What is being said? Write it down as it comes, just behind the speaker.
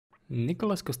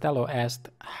Nicholas Costello asked,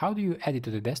 how do you add it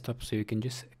to the desktop so you can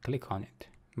just click on it?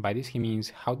 By this he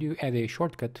means, how do you add a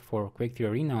shortcut for Quake 3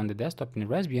 Arena on the desktop in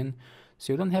Raspbian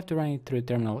so you don't have to run it through the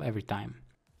terminal every time?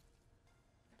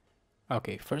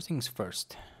 Okay, first things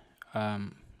first.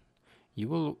 You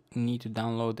will need to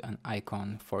download an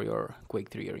icon for your Quake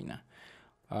 3 Arena.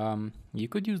 You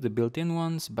could use the built-in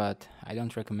ones, but I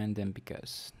don't recommend them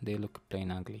because they look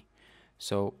plain ugly.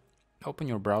 So open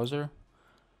your browser,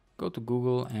 go to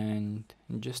Google and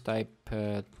just type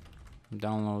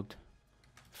download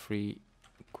free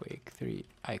Quake 3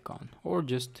 icon, or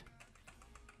just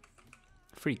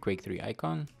free Quake 3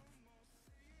 icon.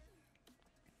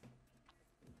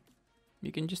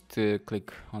 You can just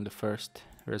click on the first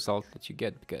result that you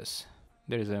get, because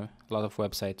there's a lot of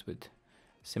websites with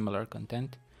similar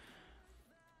content.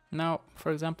 Now,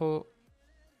 for example,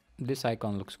 this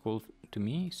icon looks cool to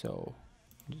me, so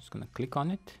I'm just gonna click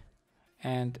on it,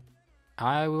 and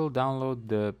I will download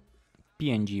the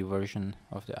PNG version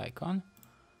of the icon.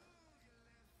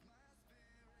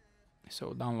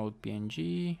 So download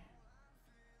PNG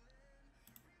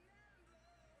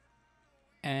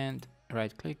and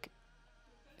right click,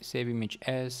 save image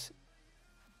as,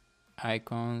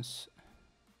 icons.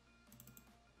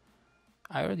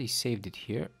 I already saved it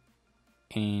here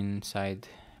inside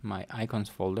my icons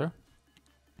folder.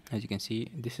 As you can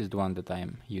see, this is the one that I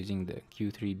am using, the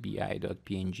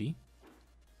q3bi.png.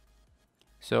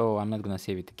 So I'm not gonna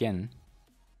save it again.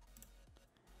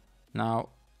 Now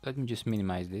let me just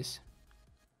minimize this.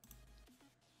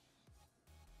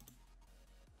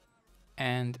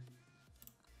 And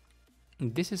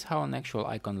this is how an actual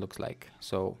icon looks like.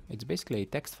 So it's basically a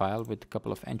text file with a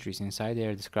couple of entries inside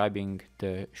there describing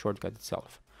the shortcut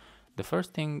itself. The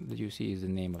first thing that you see is the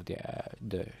name of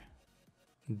the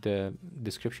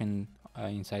description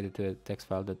inside the text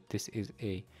file, that this is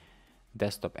a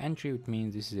desktop entry, which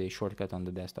means this is a shortcut on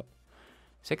the desktop.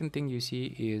 Second thing you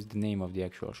see is the name of the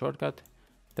actual shortcut.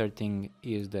 Third thing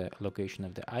is the location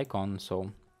of the icon.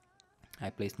 So I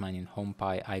placed mine in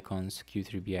HomePy icons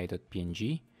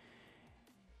q3bi.png.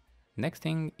 Next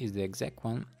thing is the exec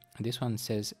one. This one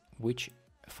says which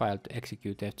file to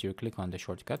execute after you click on the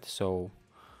shortcut. So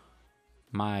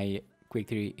my Quake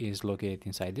 3 is located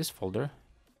inside this folder.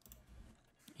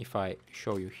 If I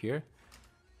show you here,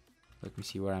 let me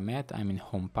see where I'm at. I'm in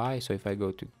HomePy. So if I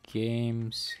go to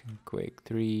Games, Quake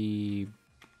 3,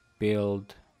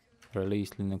 Build, Release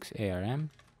Linux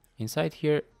ARM, inside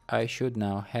here I should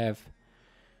now have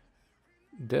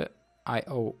the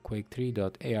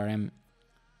io-quake3.arm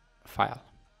file.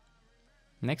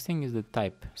 Next thing is the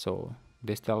type. So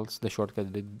this tells the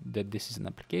shortcut that this is an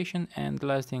application. And the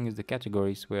last thing is the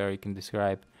categories, where you can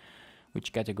describe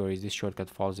which categories this shortcut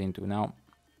falls into. Now,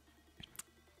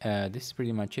 this is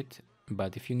pretty much it.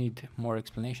 But if you need more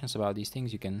explanations about these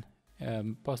things, you can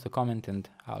post a comment and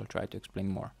I'll try to explain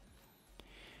more.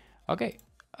 Okay,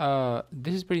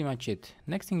 this is pretty much it.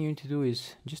 Next thing you need to do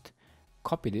is just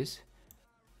copy this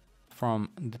from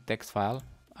the text file.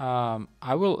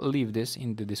 I will leave this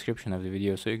in the description of the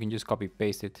video, so you can just copy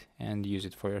paste it and use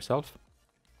it for yourself.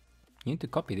 You need to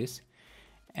copy this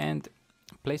and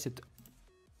place it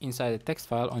inside a text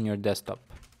file on your desktop.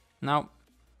 Now,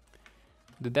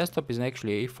 the desktop is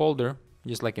actually a folder,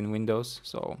 just like in Windows.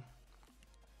 So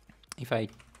if I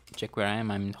check where I am,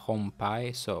 I'm in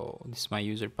HomePy, so this is my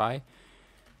user Pi. I'm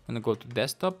gonna go to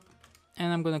desktop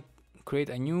and I'm gonna create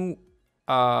a new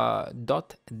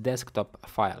 .desktop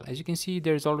file. As you can see,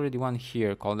 there's already one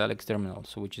here called LXterminal,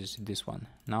 so which is this one.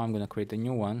 Now I'm gonna create a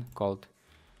new one called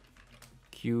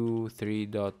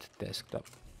q3.desktop.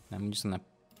 I'm just gonna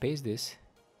paste this,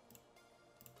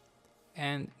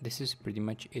 and this is pretty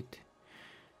much it.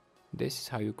 This is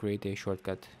how you create a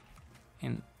shortcut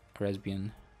in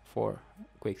Raspbian for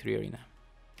Quake 3 Arena.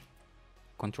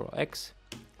 Control X,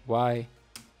 Y,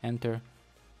 enter,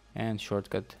 and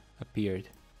shortcut appeared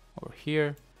over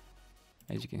here.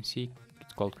 As you can see,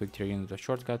 it's called Quake 3 Arena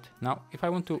shortcut. Now, if I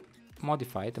want to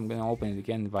modify it, I'm gonna open it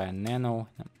again via nano.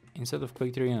 Instead of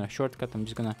Quake 3 Arena shortcut, I'm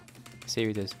just gonna save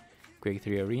it as Quake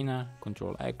 3 Arena,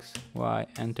 Control X, Y,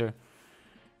 enter,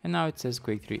 and now it says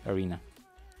Quake 3 Arena.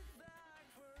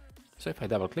 So if I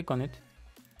double click on it,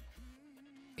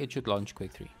 it should launch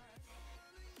Quake 3.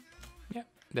 Yeah,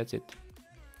 that's it.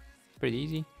 Pretty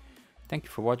easy. Thank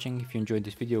you for watching. If you enjoyed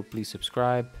this video, please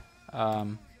subscribe.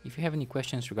 If you have any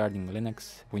questions regarding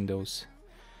Linux, Windows,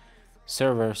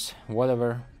 servers,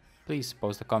 whatever, please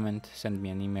post a comment, send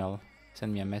me an email,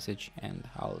 send me a message, and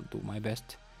I'll do my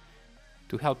best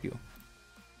to help you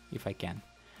if I can.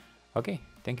 Okay,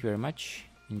 thank you very much.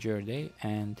 Enjoy your day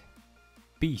and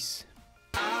peace.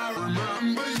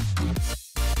 Remember